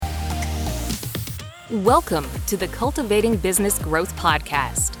Welcome to the Cultivating Business Growth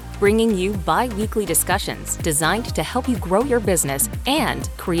Podcast, bringing you bi-weekly discussions designed to help you grow your business and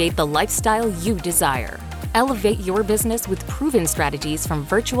create the lifestyle you desire. Elevate your business with proven strategies from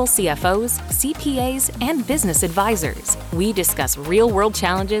virtual CFOs, CPAs, and business advisors. We discuss real-world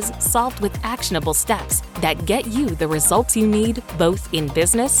challenges solved with actionable steps that get you the results you need both in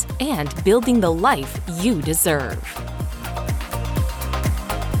business and building the life you deserve.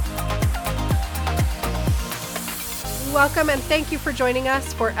 Welcome and thank you for joining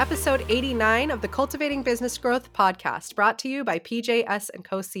us for episode 89 of the Cultivating Business Growth podcast, brought to you by PJS &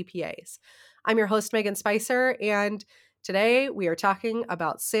 Co. CPAs. I'm your host, Megan Spicer, and today we are talking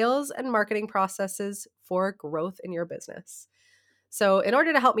about sales and marketing processes for growth in your business. So in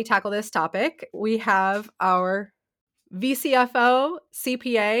order to help me tackle this topic, we have our VCFO,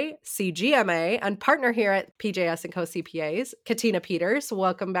 CPA, CGMA, and partner here at PJS & Co. CPAs, Katina Peters.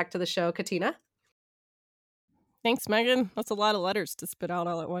 Welcome back to the show, Katina. Thanks, Megan. That's a lot of letters to spit out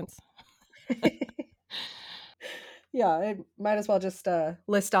all at once. Yeah, I might as well just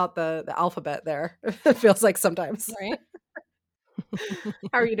list out the alphabet there. It feels like sometimes. Right?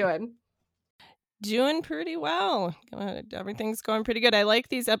 How are you doing? Doing pretty well. Everything's going pretty good. I like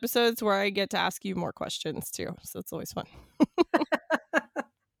these episodes where I get to ask you more questions too. So it's always fun.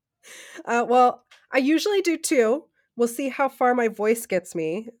 Well, I usually do too. We'll see how far my voice gets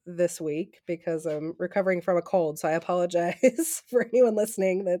me this week because I'm recovering from a cold. So I apologize for anyone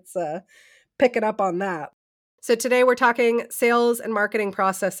listening that's picking up on that. So today we're talking sales and marketing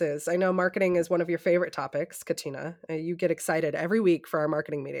processes. I know marketing is one of your favorite topics, Katina. You get excited every week for our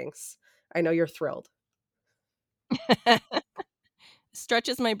marketing meetings. I know you're thrilled.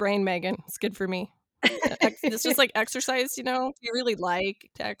 Stretches my brain, Megan. It's good for me. It's just like exercise, you know? Do you really like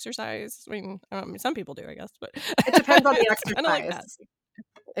to exercise? I mean, some people do, I guess, but it depends on the exercise. I don't like that.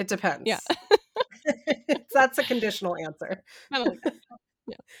 It depends. Yeah. That's a conditional answer. I don't like that.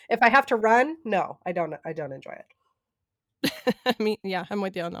 Yeah. If I have to run, no, I don't enjoy it. I mean, yeah, I'm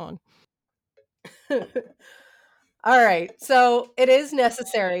with you on that one. All right. So it is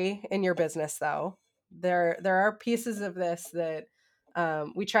necessary in your business, though. There are pieces of this that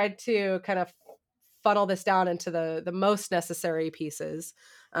we tried to kind of funnel this down into the most necessary pieces,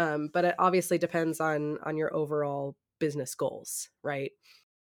 but it obviously depends on your overall business goals, right?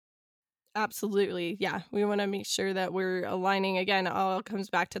 Absolutely. Yeah. We want to make sure that we're aligning. Again, it all comes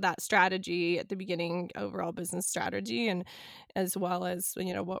back to that strategy at the beginning, overall business strategy, and as well as,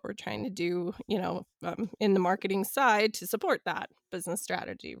 you know, what we're trying to do, in the marketing side to support that business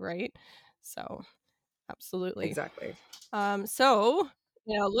strategy. Right. So absolutely. Exactly. So,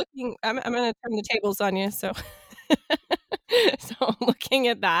 looking, I'm going to turn the tables on you. So so looking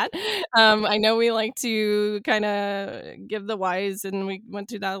at that, I know we like to kind of give the whys, and we went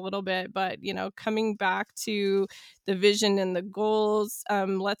through that a little bit, but coming back to the vision and the goals,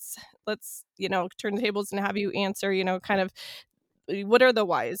 let's turn the tables and have you answer, kind of what are the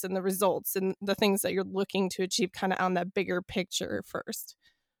whys and the results and the things that you're looking to achieve kind of on that bigger picture first.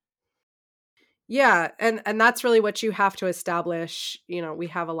 Yeah, and that's really what you have to establish. We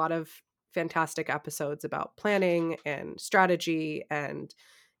have a lot of fantastic episodes about planning and strategy, and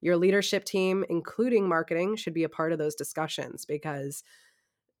your leadership team, including marketing, should be a part of those discussions because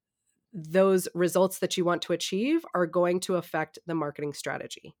those results that you want to achieve are going to affect the marketing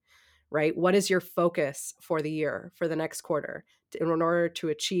strategy, right? What is your focus for the year, for the next quarter, in order to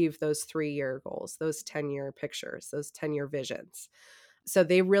achieve those 3-year goals, those 10-year pictures, those 10-year visions? So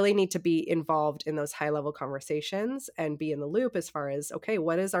they really need to be involved in those high-level conversations and be in the loop as far as, okay,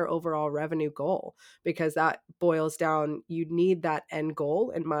 what is our overall revenue goal? Because that boils down, you need that end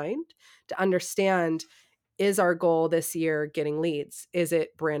goal in mind to understand, is our goal this year getting leads? Is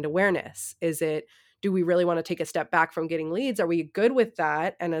it brand awareness? Do we really want to take a step back from getting leads? Are we good with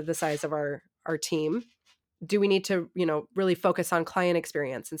that and the size of our team? Do we need to, really focus on client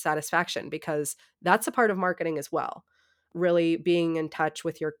experience and satisfaction? Because that's a part of marketing as well. Really being in touch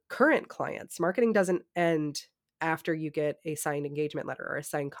with your current clients. Marketing doesn't end after you get a signed engagement letter or a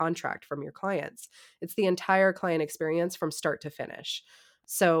signed contract from your clients. It's the entire client experience from start to finish.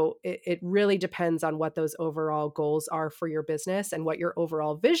 So it really depends on what those overall goals are for your business and what your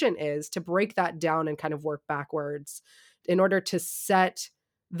overall vision is to break that down and kind of work backwards in order to set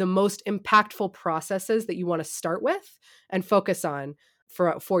the most impactful processes that you want to start with and focus on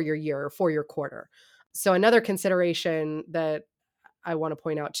for your year or for your quarter. So another consideration that I want to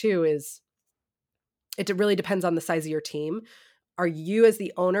point out too is it really depends on the size of your team. Are you, as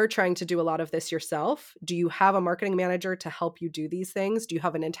the owner, trying to do a lot of this yourself? Do you have a marketing manager to help you do these things? Do you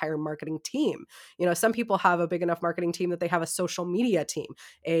have an entire marketing team? Some people have a big enough marketing team that they have a social media team,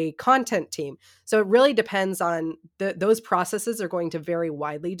 a content team. So it really depends on those processes are going to vary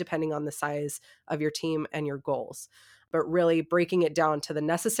widely depending on the size of your team and your goals. But really breaking it down to the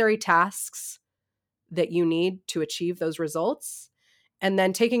necessary tasks that you need to achieve those results. And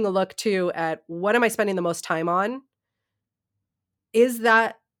then taking a look too at what am I spending the most time on? Is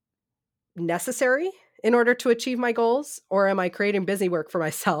that necessary in order to achieve my goals? Or am I creating busy work for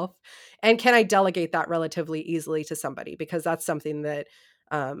myself? And can I delegate that relatively easily to somebody? Because that's something that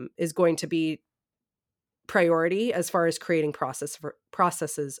is going to be priority as far as creating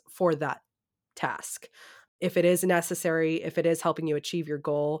processes for that task. If it is necessary, if it is helping you achieve your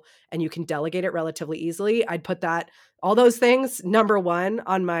goal and you can delegate it relatively easily, I'd put all those things number one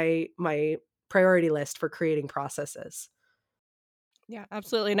on my priority list for creating processes. Yeah,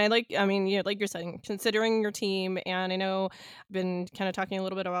 absolutely. And like you're saying, considering your team, and I know I've been kind of talking a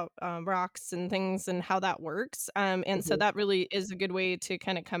little bit about rocks and things and how that works. And so Mhm. that really is a good way to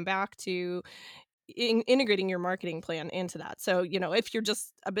kind of come back to integrating your marketing plan into that. So, if you're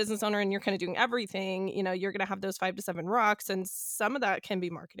just a business owner and you're kind of doing everything, you're going to have those 5 to 7 rocks, and some of that can be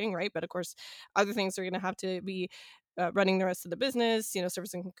marketing, right? But of course, other things are going to have to be running the rest of the business,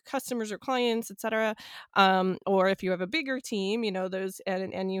 servicing customers or clients, etc. Or if you have a bigger team, those,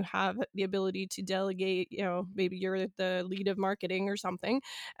 and you have the ability to delegate, maybe you're the lead of marketing or something,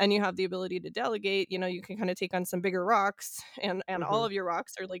 and you have the ability to delegate, you can kind of take on some bigger rocks, and all Mhm. of your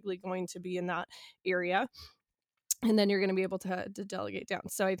rocks are likely going to be in that area, and then you're going to be able to delegate down.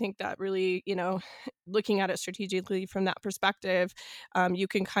 So I think that really, looking at it strategically from that perspective, you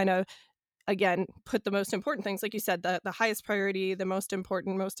can kind of, again, put the most important things, like you said, the highest priority, the most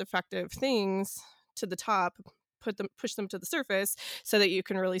important, most effective things to the top, push them to the surface, so that you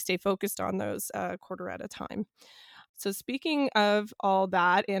can really stay focused on those quarter at a time. So speaking of all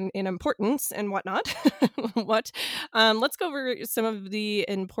that in importance and whatnot, let's go over some of the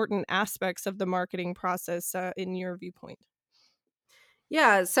important aspects of the marketing process in your viewpoint.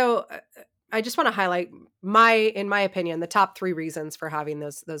 Yeah. So I just want to highlight in my opinion, the top 3 reasons for having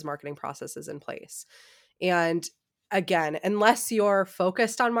those marketing processes in place. And again, unless you're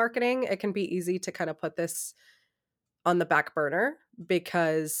focused on marketing, it can be easy to kind of put this on the back burner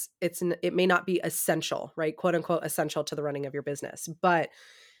because it may not be essential, right? Quote unquote essential to the running of your business, but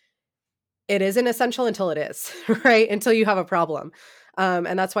it isn't essential until it is, right? Until you have a problem.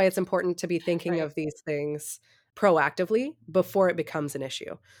 And that's why it's important to be thinking Right. of these things proactively before it becomes an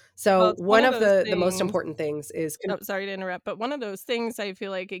issue. Well, So it's one one of of those the most things. important things is Oh, sorry to interrupt, but one of those things, I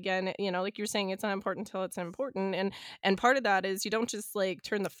feel like, again, like you're saying, it's not important until it's important, and part of that is you don't just like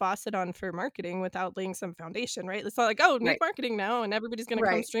turn the faucet on for marketing without laying some foundation, right? It's not like, oh, need right, marketing now, and everybody's going to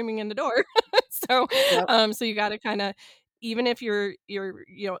come right. streaming in the door. so, Yep. so you got to kind of, even if you're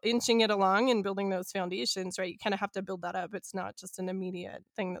inching it along and building those foundations, right? You kind of have to build that up. It's not just an immediate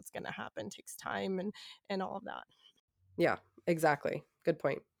thing that's going to happen. It takes time and all of that. Yeah, exactly. Good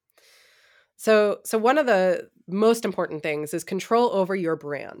point. So one of the most important things is control over your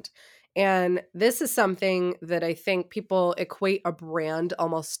brand. And this is something that I think people equate a brand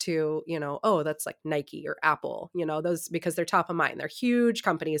almost to, oh, that's like Nike or Apple, those because they're top of mind. They're huge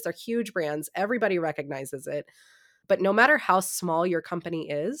companies, they're huge brands. Everybody recognizes it. But no matter how small your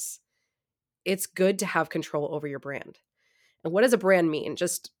company is, it's good to have control over your brand. And what does a brand mean?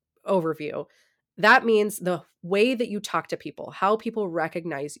 Just overview. That means the way that you talk to people, how people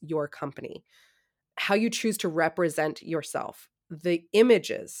recognize your company, how you choose to represent yourself, the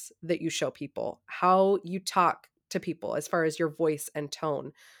images that you show people, how you talk to people as far as your voice and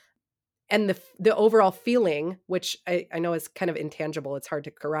tone, and the overall feeling, which I know is kind of intangible, it's hard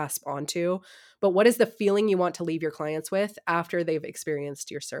to grasp onto, but what is the feeling you want to leave your clients with after they've experienced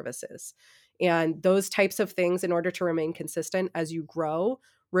your services? And those types of things, in order to remain consistent as you grow,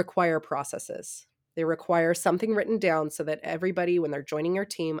 require processes. They require something written down so that everybody, when they're joining your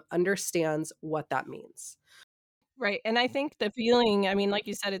team, understands what that means. Right, and I think the feeling, I mean, like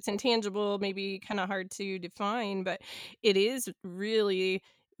you said, it's intangible, maybe kinda hard to define, but it is really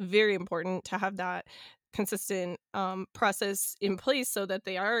very important to have that consistent, process in place so that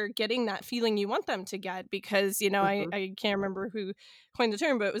they are getting that feeling you want them to get, because, Mhm. I can't remember who coined the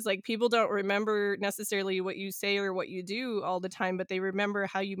term, but it was like people don't remember necessarily what you say or what you do all the time, but they remember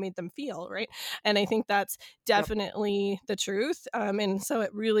how you made them feel, right? And I think that's Yep. definitely the truth. And so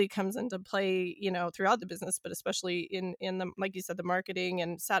it really comes into play, throughout the business, but especially in the, like you said, the marketing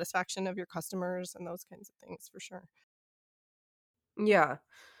and satisfaction of your customers and those kinds of things for sure. Yeah.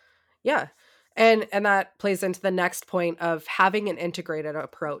 Yeah. And that plays into the next point of having an integrated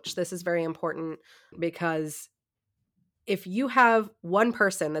approach. This is very important because if you have one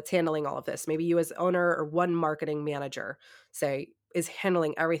person that's handling all of this, maybe you as owner or one marketing manager, say, is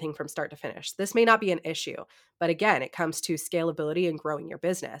handling everything from start to finish. This may not be an issue, but again, it comes to scalability and growing your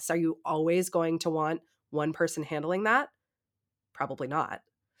business. Are you always going to want one person handling that? Probably not.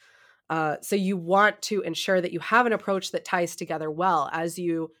 So you want to ensure that you have an approach that ties together well. As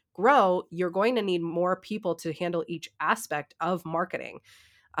you grow, you're going to need more people to handle each aspect of marketing.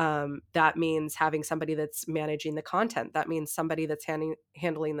 That means having somebody that's managing the content. That means somebody that's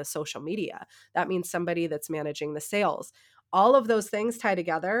handling the social media. That means somebody that's managing the sales. All of those things tie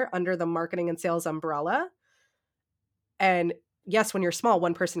together under the marketing and sales umbrella. And yes, when you're small,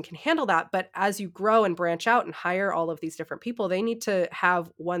 one person can handle that. But as you grow and branch out and hire all of these different people, they need to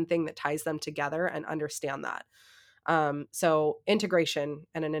have one thing that ties them together and understand that. So integration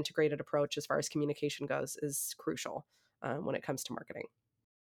and an integrated approach as far as communication goes is crucial when it comes to marketing.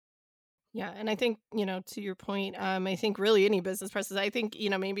 Yeah, and I think, to your point, I think really any business process, I think,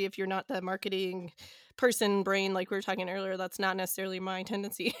 maybe if you're not the marketing person brain, like we were talking earlier, that's not necessarily my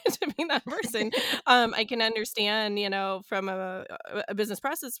tendency to be that person. I can understand, from a business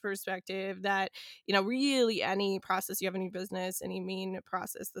process perspective that, really any process you have in your business, any main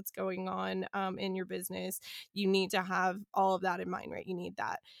process that's going on in your business, you need to have all of that in mind, right? You need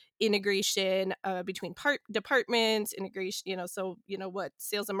that integration between departments, integration, so what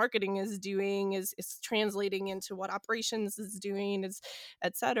sales and marketing is doing is translating into what operations is doing, is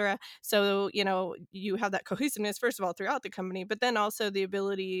etc. So you have that cohesiveness first of all throughout the company, but then also the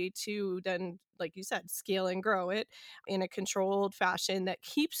ability to then, like you said, scale and grow it in a controlled fashion that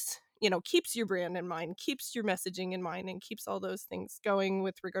keeps your brand in mind, keeps your messaging in mind, and keeps all those things going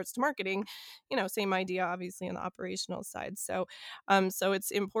with regards to marketing. Same idea obviously on the operational side. So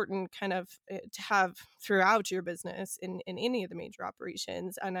it's important kind of to have throughout your business in any of the major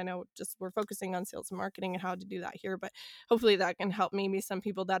operations. And I know just we're focusing on sales and marketing and how to do that here, but hopefully that can help maybe some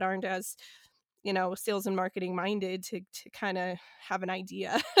people that aren't as sales and marketing minded to kind of have an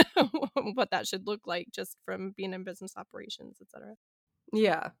idea what that should look like just from being in business operations, etc.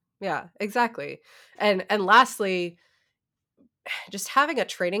 Yeah. Yeah, exactly. And lastly, just having a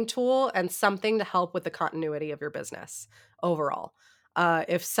training tool and something to help with the continuity of your business overall.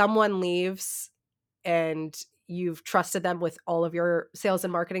 If someone leaves and you've trusted them with all of your sales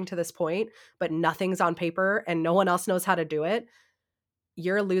and marketing to this point, but nothing's on paper and no one else knows how to do it,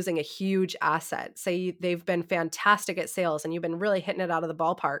 you're losing a huge asset. Say they've been fantastic at sales and you've been really hitting it out of the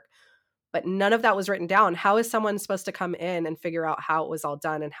ballpark, but none of that was written down. How is someone supposed to come in and figure out how it was all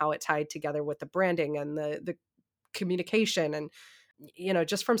done and how it tied together with the branding and the communication and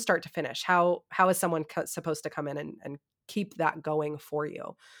just from start to finish? How is someone supposed to come in and keep that going for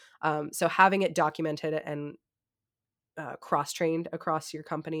you? So having it documented and cross-trained across your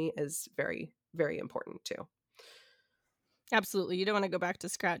company is very, very important too. Absolutely. You don't want to go back to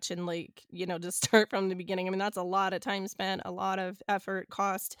scratch and just start from the beginning. I mean, that's a lot of time spent, a lot of effort,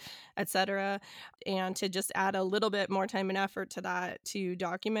 cost, etc. And to just add a little bit more time and effort to that to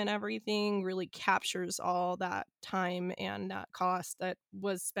document everything really captures all that time and that cost that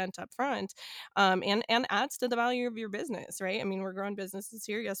was spent up front, and adds to the value of your business, right? I mean, we're growing businesses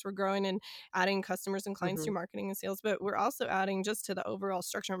here. Yes, we're growing and adding customers and clients through marketing and sales, but we're also adding just to the overall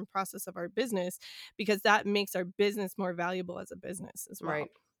structure and process of our business, because that makes our business more valuable as a business as well. Right.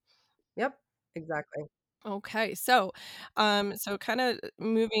 Yep. Exactly. Okay, so kind of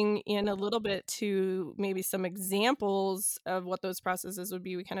moving in a little bit to maybe some examples of what those processes would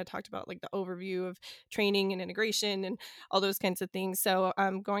be. We kind of talked about like the overview of training and integration and all those kinds of things. So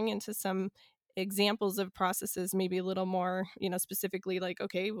going into some examples of processes, maybe a little more, specifically like,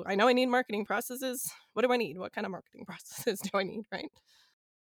 okay, I know I need marketing processes. What do I need? What kind of marketing processes do I need, right?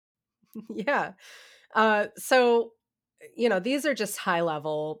 Yeah. So, these are just high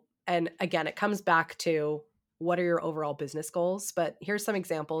level. And again, it comes back to what are your overall business goals? But here's some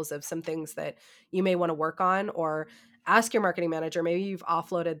examples of some things that you may want to work on or ask your marketing manager. Maybe you've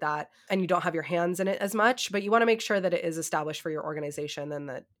offloaded that and you don't have your hands in it as much, but you want to make sure that it is established for your organization and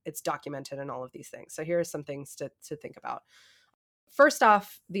that it's documented and all of these things. So here are some things to think about. First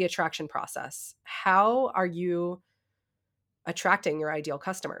off, the attraction process. How are you attracting your ideal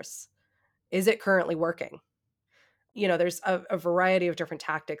customers? Is it currently working? There's a variety of different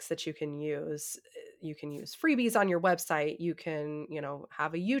tactics that you can use. You can use freebies on your website. You can,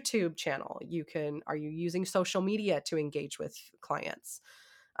 have a YouTube channel. Are you using social media to engage with clients?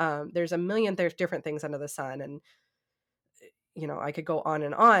 There's a million, there's different things under the sun. And, I could go on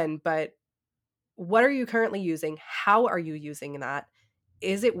and on, but what are you currently using? How are you using that?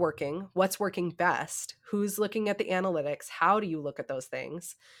 is it working? What's working best? Who's looking at the analytics? How do you look at those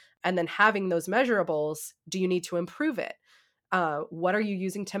things? And then having those measurables, do you need to improve it? What are you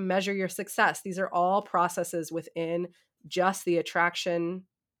using to measure your success? These are all processes within just the attraction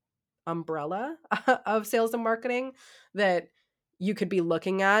umbrella of sales and marketing that you could be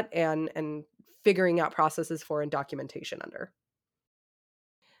looking at and figuring out processes for and documentation under.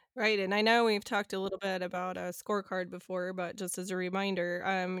 Right, and I know we've talked a little bit about a scorecard before, but just as a reminder,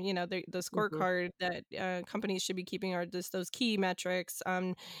 the Mhm. scorecard that companies should be keeping are just those key metrics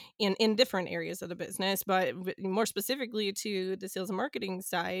in different areas of the business, but more specifically to the sales and marketing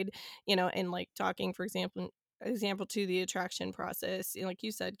side, and like talking, for example to the attraction process, like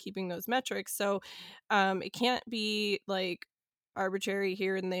you said, keeping those metrics. So it can't be like arbitrary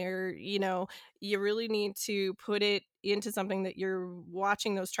here and there. You really need to put it into something that you're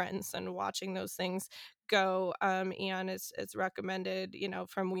watching those trends and watching those things go, and it's recommended,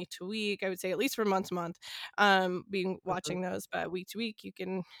 from week to week. I would say at least from month to month, being Mhm. watching those, but week to week you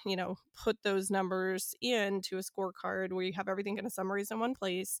can, put those numbers into a scorecard where you have everything kind of summaries in one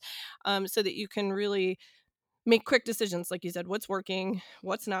place, so that you can really make quick decisions, like you said, what's working,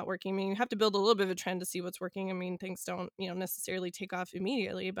 what's not working. I mean, you have to build a little bit of a trend to see what's working. I mean, things don't, necessarily take off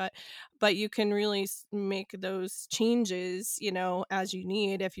immediately, but you can really make those changes, as you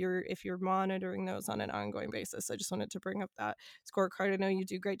need if you're monitoring those on an ongoing basis. I just wanted to bring up that scorecard. I know you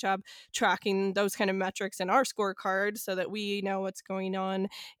do a great job tracking those kind of metrics in our scorecard so that we know what's going on,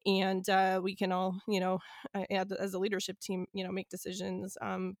 and we can all, as a leadership team, make decisions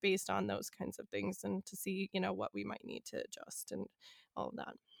based on those kinds of things, and to see, what we might need to adjust and all of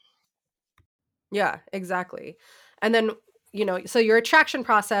that. Yeah, exactly. And then, so your attraction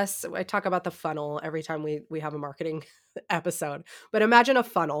process, I talk about the funnel every time we have a marketing episode. But imagine a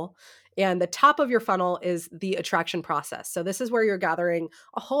funnel, and the top of your funnel is the attraction process. So this is where you're gathering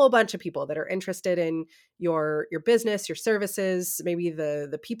a whole bunch of people that are interested in your business, your services, maybe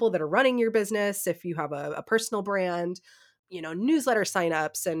the people that are running your business if you have a personal brand, newsletter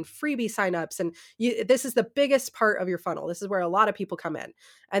signups and freebie signups. And this is the biggest part of your funnel. This is where a lot of people come in.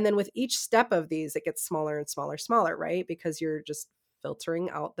 And then with each step of these, it gets smaller and smaller, smaller, right? Because you're just filtering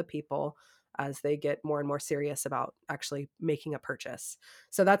out the people as they get more and more serious about actually making a purchase.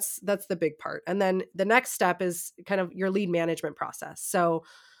 So that's the big part. And then the next step is kind of your lead management process. So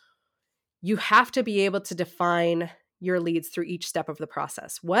you have to be able to define your leads through each step of the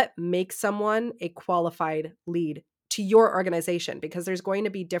process. What makes someone a qualified lead to your organization? Because there's going to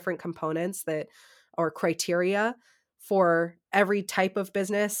be different components that or criteria for every type of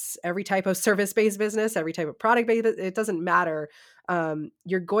business, every type of service-based business, every type of product-based. It doesn't matter.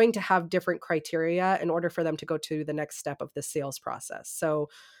 You're going to have different criteria in order for them to go to the next step of the sales process. So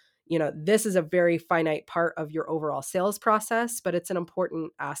this is a very finite part of your overall sales process, but it's an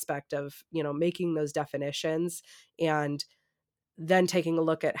important aspect of, making those definitions and then taking a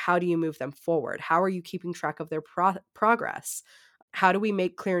look at how do you move them forward? How are you keeping track of their progress? How do we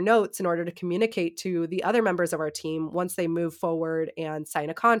make clear notes in order to communicate to the other members of our team once they move forward and sign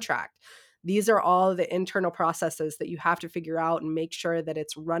a contract? These are all the internal processes that you have to figure out and make sure that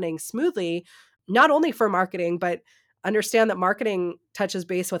it's running smoothly, not only for marketing, but understand that marketing touches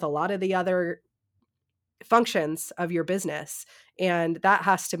base with a lot of the other functions of your business. And that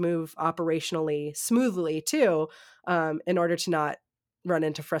has to move operationally smoothly too, in order to not run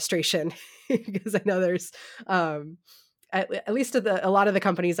into frustration. Because I know there's, at least at a lot of the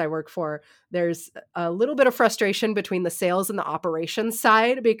companies I work for, there's a little bit of frustration between the sales and the operations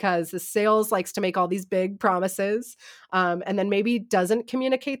side because the sales likes to make all these big promises, and then maybe doesn't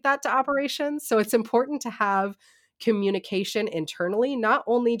communicate that to operations. So it's important to have communication internally, not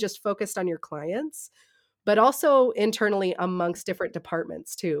only just focused on your clients, but also internally amongst different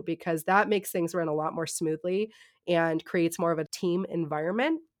departments too, because that makes things run a lot more smoothly and creates more of a team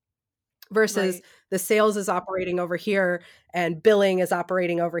environment versus Right. the sales is operating over here and billing is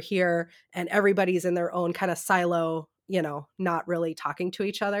operating over here and everybody's in their own kind of silo, not really talking to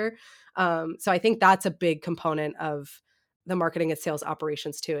each other. So I think that's a big component of the marketing and sales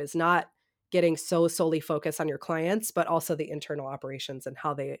operations too, is not getting so solely focused on your clients, but also the internal operations and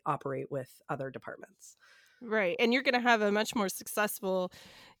how they operate with other departments. Right. And you're going to have a much more successful,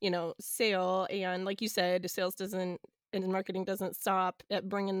 sale. And like you said, sales doesn't and marketing doesn't stop at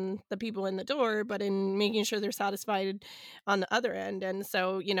bringing the people in the door, but in making sure they're satisfied on the other end. And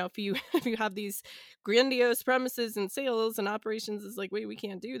so, if you if you have these grandiose promises and sales and operations is like, wait, we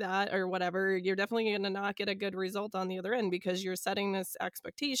can't do that or whatever, you're definitely going to not get a good result on the other end because you're setting this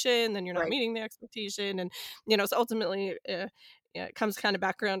expectation, then you're not Right. meeting the expectation. And, so ultimately, yeah, it comes kind of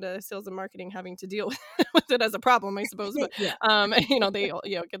back around to sales and marketing having to deal with it as a problem, I suppose. But Yeah. they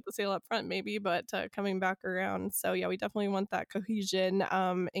get the sale up front maybe, but coming back around. So yeah, we definitely want that cohesion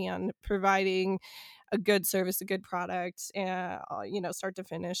and providing a good service, a good product, and start to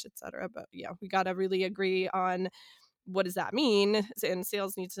finish, etc. But yeah, we got to really agree on what does that mean, and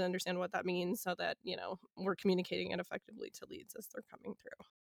sales needs to understand what that means so that we're communicating it effectively to leads as they're coming through.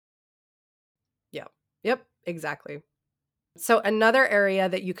 Yeah. Yep. Exactly. So another area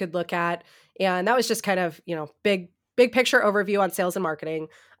that you could look at, and that was just kind of, big picture overview on sales and marketing.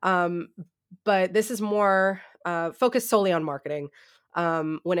 But this is more focused solely on marketing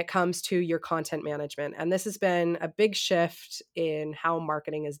when it comes to your content management. And this has been a big shift in how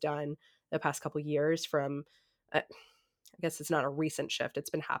marketing is done the past couple of years from, I guess it's not a recent shift. It's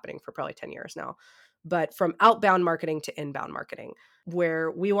been happening for probably 10 years now, but from outbound marketing to inbound marketing,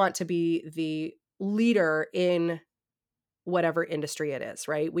 where we want to be the leader in whatever industry it is,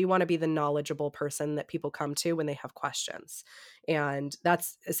 right? We want to be the knowledgeable person that people come to when they have questions. And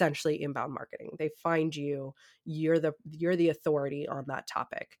that's essentially inbound marketing. They find you, you're the authority on that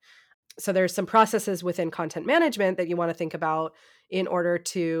topic. So there's some processes within content management that you want to think about in order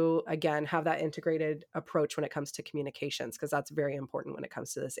to, again, have that integrated approach when it comes to communications, because that's very important when it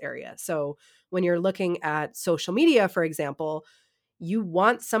comes to this area. So when you're looking at social media, for example, you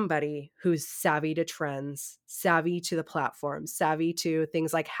want somebody who's savvy to trends, savvy to the platform, savvy to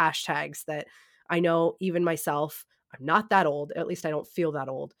things like hashtags that I know even myself, I'm not that old, at least I don't feel that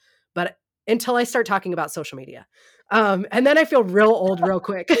old, but until I start talking about social media. And then I feel real old real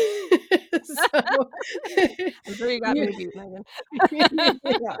quick. So, I'm sure you got you, me beat, Megan.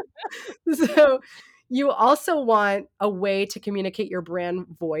 yeah. So you also want a way to communicate your brand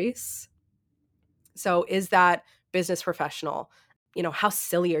voice. So is that business professional? How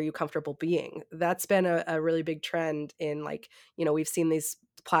silly are you comfortable being? That's been a really big trend in we've seen these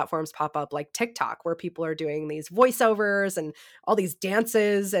platforms pop up like TikTok where people are doing these voiceovers and all these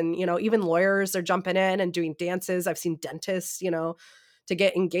dances and, even lawyers are jumping in and doing dances. I've seen dentists, to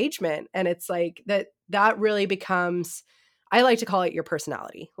get engagement. And it's like that really becomes, I like to call it your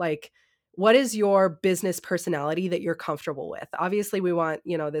personality. Like, what is your business personality that you're comfortable with? Obviously, we want,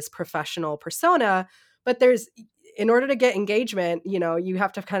 this professional persona, but in order to get engagement, you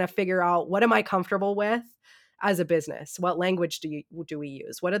have to kind of figure out, what am I comfortable with as a business? What language do we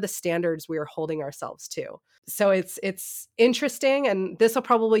use? What are the standards we are holding ourselves to? So it's interesting, and this will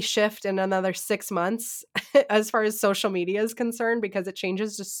probably shift in another 6 months as far as social media is concerned, because it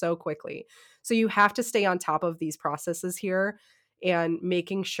changes just so quickly. So you have to stay on top of these processes here and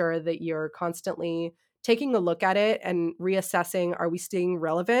making sure that you're constantly taking a look at it and reassessing, are we staying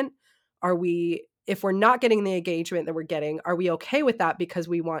relevant? If we're not getting the engagement that we're getting, are we okay with that because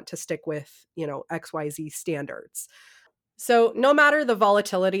we want to stick with, XYZ standards? So no matter the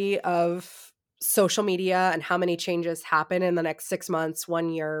volatility of social media and how many changes happen in the next 6 months, 1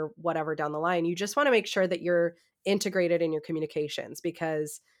 year, whatever down the line, you just want to make sure that you're integrated in your communications,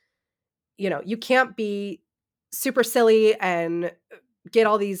 because you can't be super silly and get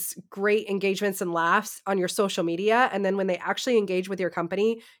all these great engagements and laughs on your social media, and then when they actually engage with your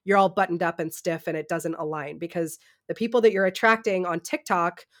company, you're all buttoned up and stiff and it doesn't align, because the people that you're attracting on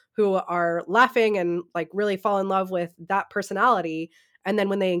TikTok who are laughing and really fall in love with that personality, and then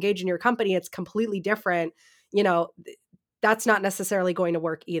when they engage in your company it's completely different, that's not necessarily going to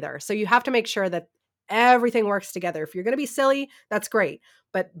work either. So you have to make sure that everything works together. If you're going to be silly, that's great,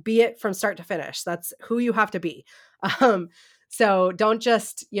 but be it from start to finish. That's who you have to be. So don't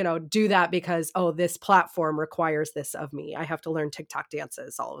just, do that because, oh, this platform requires this of me, I have to learn TikTok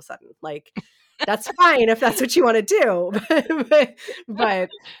dances all of a sudden. That's fine if that's what you want to do. But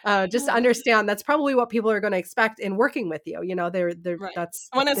just understand that's probably what people are going to expect in working with you. They're Right. that's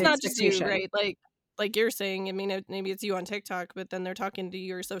When it's the not just you, expectation. right? Like you're saying, I mean, maybe it's you on TikTok, but then they're talking to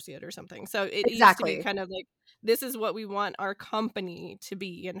your associate or something. So it needs to be Exactly. kind of like, this is what we want our company to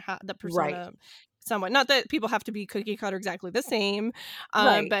be, and how the Right. persona somewhat. Not that people have to be cookie cutter exactly the same,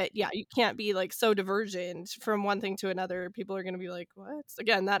 Right. but yeah, you can't be so divergent from one thing to another. People are going to be like, what?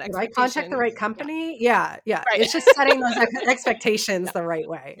 Again, that Did I contact the expectation. right Yeah, company? Yeah. Yeah. right. It's just setting those expectations Yeah, the right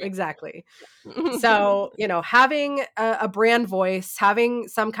way. right. Exactly. Yeah. So, having a brand voice, having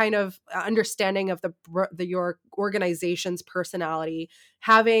some kind of understanding of your organization's personality,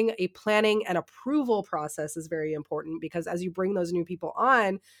 having a planning and approval process is very important, because as you bring those new people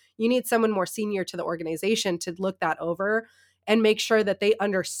on, you need someone more senior to the organization to look that over and make sure that they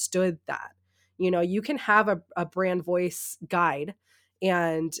understood that. You can have a brand voice guide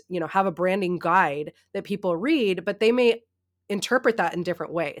and, have a branding guide that people read, but they may interpret that in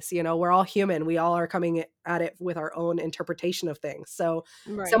different ways. We're all human. We all are coming at it with our own interpretation of things. So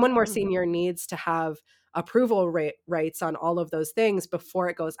Right. someone more Mhm. senior needs to have approval rights on all of those things before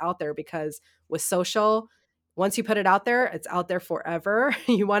it goes out there, because with social, once you put it out there, it's out there forever.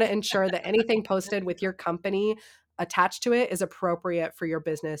 You want to ensure that anything posted with your company attached to it is appropriate for your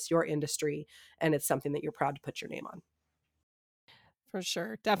business, your industry, and it's something that you're proud to put your name on. For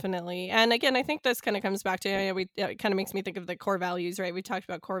sure, definitely. And again, I think this kind of comes back to it kind of makes me think of the core values, right? We talked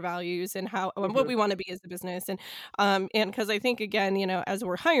about core values and how and what Mhm. we want to be as a business, and because I think again, as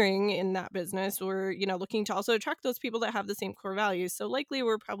we're hiring in that business, we're looking to also attract those people that have the same core values. So likely,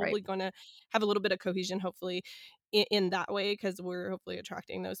 we're Right. probably going to have a little bit of cohesion, hopefully. In that way, because we're hopefully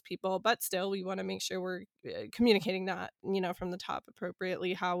attracting those people, but still, we want to make sure we're communicating that from the top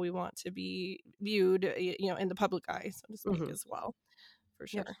appropriately, how we want to be viewed, in the public eye, so to speak, Mhm. as well. For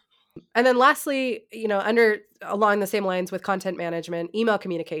Yep. sure. And then lastly, under along the same lines with content management, email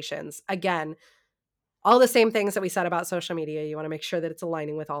communications. Again, all the same things that we said about social media. You want to make sure that it's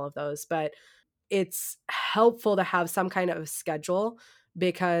aligning with all of those, but it's helpful to have some kind of schedule,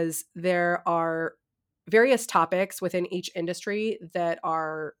 because there are various topics within each industry that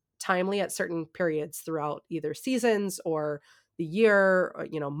are timely at certain periods throughout either seasons or the year, or,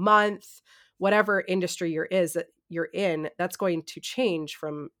 month, whatever industry you're in, that's going to change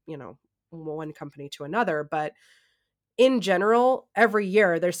from, one company to another. But in general, every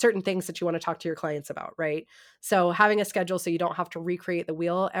year there's certain things that you want to talk to your clients about, right? So having a schedule so you don't have to recreate the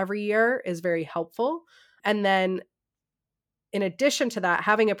wheel every year is very helpful. And then in addition to that,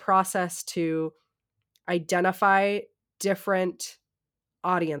 having a process to identify different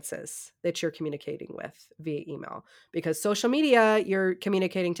audiences that you're communicating with via email, because social media, you're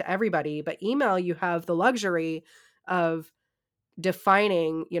communicating to everybody, but email, you have the luxury of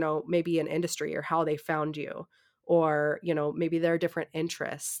defining, maybe an industry or how they found you, or, maybe there are different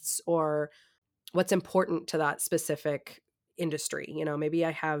interests or what's important to that specific industry. Maybe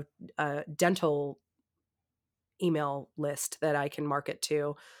I have a dental email list that I can market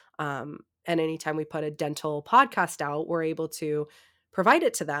to. And anytime we put a dental podcast out, we're able to provide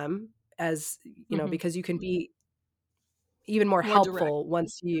it to them as, Mhm. because you can be even more More direct. helpful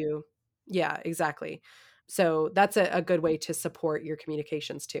once yeah, exactly. So that's a good way to support your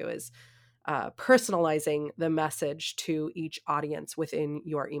communications too, is personalizing the message to each audience within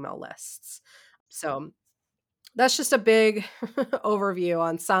your email lists. So that's just a big overview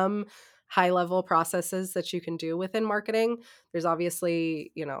on some high level processes that you can do within marketing. There's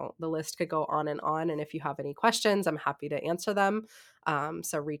obviously, the list could go on and on. And if you have any questions, I'm happy to answer them.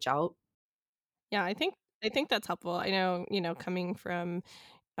 So reach out. Yeah, I think that's helpful. I know, coming from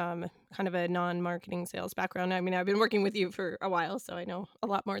kind of a non-marketing sales background. I mean, I've been working with you for a while, so I know a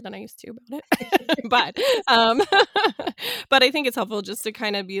lot more than I used to about it. But but I think it's helpful just to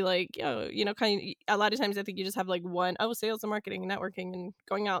kind of be like, kind of a lot of times I think you just have like one, oh, sales and marketing and networking and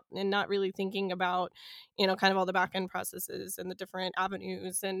going out and not really thinking about, kind of all the back end processes and the different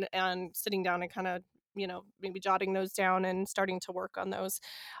avenues and sitting down and kind of maybe jotting those down and starting to work on those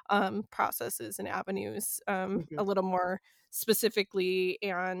processes and avenues Mhm. a little more specifically,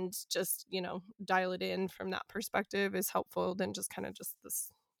 and just dial it in from that perspective is helpful than just kind of just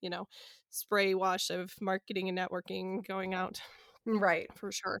this you know spray wash of marketing and networking going out, Right.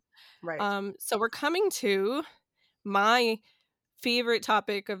 for sure. Right. So we're coming to my favorite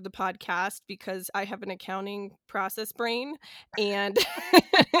topic of the podcast, because I have an accounting process brain, and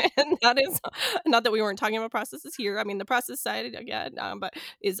and that is not that we weren't talking about processes here. I mean, the process side again, but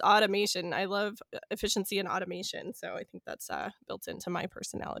is automation. I love efficiency and automation, so I think that's built into my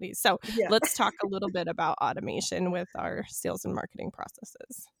personality. So Yeah. let's talk a little bit about automation with our sales and marketing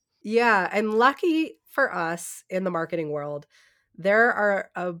processes. Yeah. And lucky for us in the marketing world, there are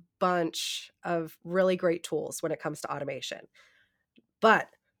a bunch of really great tools when it comes to automation. But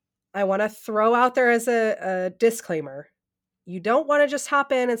I want to throw out there as a disclaimer, you don't want to just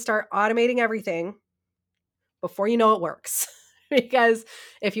hop in and start automating everything before you know it works. Because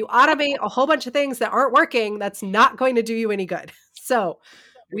if you automate a whole bunch of things that aren't working, that's not going to do you any good. So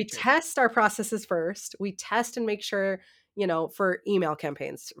Very we true. test our processes first. We test and make sure, for email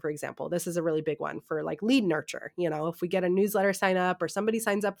campaigns, for example, this is a really big one for like lead nurture. If we get a newsletter sign up or somebody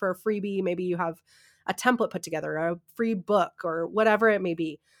signs up for a freebie, maybe you have a template put together, a free book or whatever it may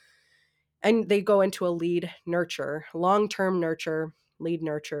be. And they go into a lead nurture, long-term nurture, lead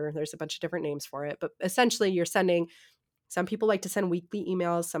nurture. There's a bunch of different names for it, but essentially you're sending, some people like to send weekly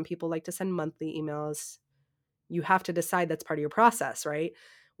emails, some people like to send monthly emails. You have to decide, that's part of your process, right?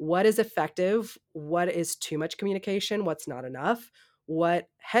 What is effective? What is too much communication? What's not enough? What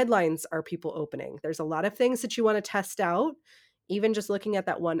headlines are people opening? There's a lot of things that you want to test out, even just looking at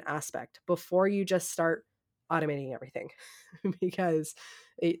that one aspect before you just start automating everything, because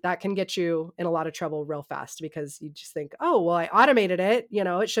that can get you in a lot of trouble real fast, because you just think, oh, well, I automated it,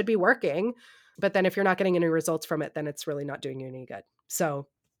 it should be working. But then if you're not getting any results from it, then it's really not doing you any good. So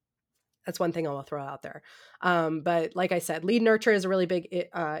that's one thing I'll throw out there. But like I said, lead nurture is a really big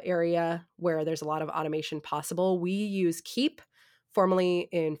area where there's a lot of automation possible. We use Keep, formerly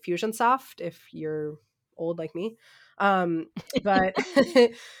Infusionsoft, if you're old like me. But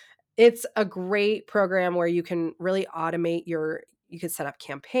it's a great program where you can really automate you can set up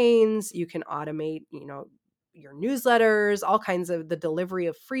campaigns, you can automate, your newsletters, all kinds of the delivery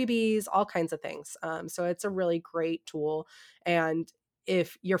of freebies, all kinds of things. So it's a really great tool. And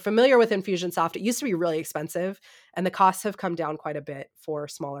if you're familiar with Infusionsoft, it used to be really expensive, and the costs have come down quite a bit for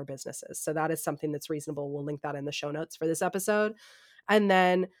smaller businesses. So that is something that's reasonable. We'll link that in the show notes for this episode. And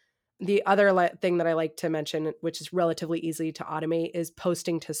then the other thing that I like to mention, which is relatively easy to automate, is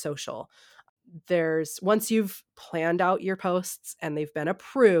posting to social. Once you've planned out your posts and they've been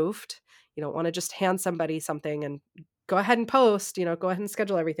approved, you don't want to just hand somebody something and go ahead and post, go ahead and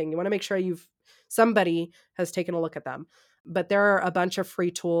schedule everything. You want to make sure somebody has taken a look at them. But there are a bunch of free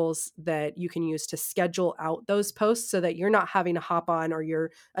tools that you can use to schedule out those posts so that you're not having to hop on, or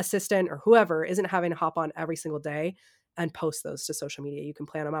your assistant or whoever isn't having to hop on every single day and post those to social media. You can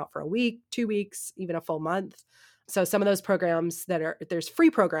plan them out for a week, 2 weeks, even a full month. So some of those programs there's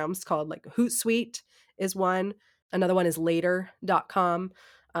free programs called like Hootsuite is one. Another one is later.com.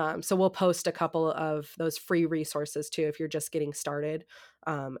 So we'll post a couple of those free resources too, if you're just getting started.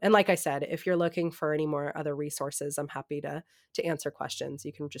 And like I said, if you're looking for any more other resources, I'm happy to answer questions.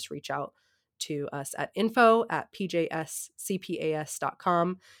 You can just reach out to us at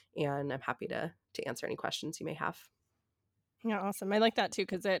info@pjscpas.com, and I'm happy to answer any questions you may have. Yeah, awesome. I like that too,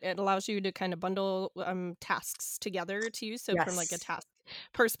 because it allows you to kind of bundle tasks together too. So from like a task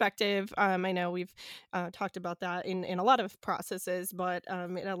perspective, I know we've talked about that in a lot of processes, but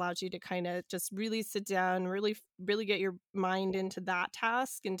it allows you to kind of just really sit down, really get your mind into that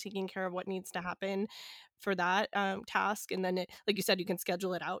task and taking care of what needs to happen for that task. And then like you said, you can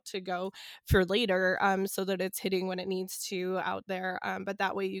schedule it out to go for later, so that it's hitting when it needs to out there. But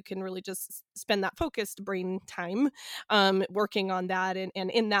that way you can really just spend that focused brain time working on that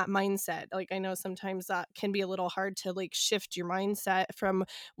and in that mindset. Like I know sometimes that can be a little hard to like shift your mindset from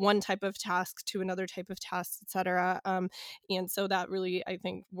one type of task to another type of task, etc. And so that really, I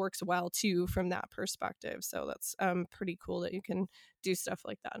think, works well too from that perspective. So that's pretty cool that you can do stuff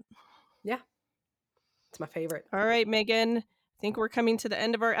like that. Yeah. It's my favorite. All right, Megan, I think we're coming to the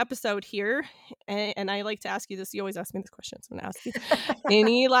end of our episode here. And I like to ask you this. You always ask me this question, so I'm going to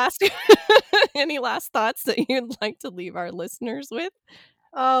ask you. Any last thoughts that you'd like to leave our listeners with?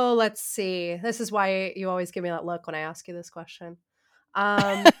 Oh, let's see. This is why you always give me that look when I ask you this question.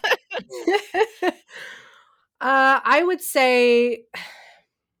 I would say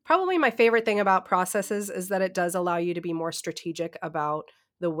probably my favorite thing about processes is that it does allow you to be more strategic about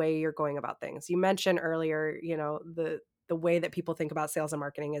the way you're going about things. You mentioned earlier, the way that people think about sales and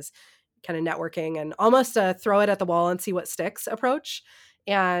marketing is kind of networking and almost a throw it at the wall and see what sticks approach.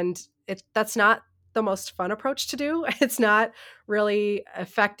 And that's not the most fun approach to do. It's not really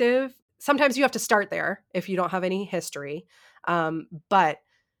effective. Sometimes you have to start there if you don't have any history. But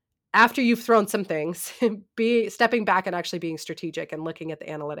after you've thrown some things, stepping back and actually being strategic and looking at the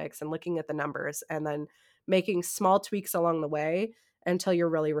analytics and looking at the numbers and then making small tweaks along the way until you're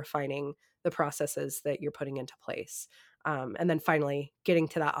really refining the processes that you're putting into place. And then finally getting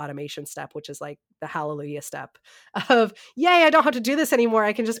to that automation step, which is like the hallelujah step of, yay, I don't have to do this anymore.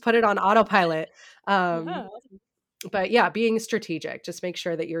 I can just put it on autopilot. But yeah, being strategic, just make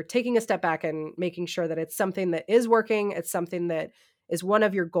sure that you're taking a step back and making sure that it's something that is working. It's something that is one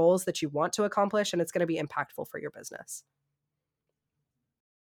of your goals that you want to accomplish, and it's going to be impactful for your business.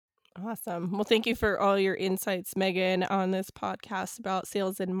 Awesome. Well, thank you for all your insights, Megan, on this podcast about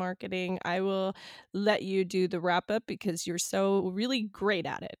sales and marketing. I will let you do the wrap up because you're so really great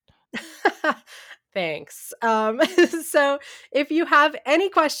at it. Thanks. So if you have any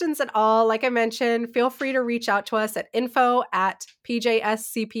questions at all, like I mentioned, feel free to reach out to us at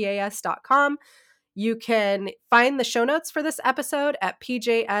info@pjscpas.com. You can find the show notes for this episode at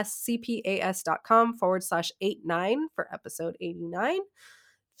pjscpas.com/89 for episode 89.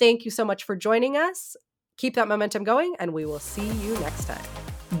 Thank you so much for joining us. Keep that momentum going, and we will see you next time.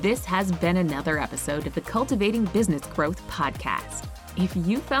 This has been another episode of the Cultivating Business Growth podcast. If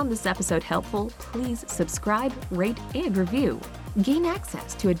you found this episode helpful, please subscribe, rate, and review. Gain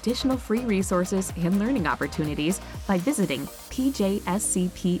access to additional free resources and learning opportunities by visiting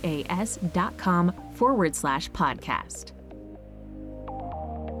pjscpas.com/podcast.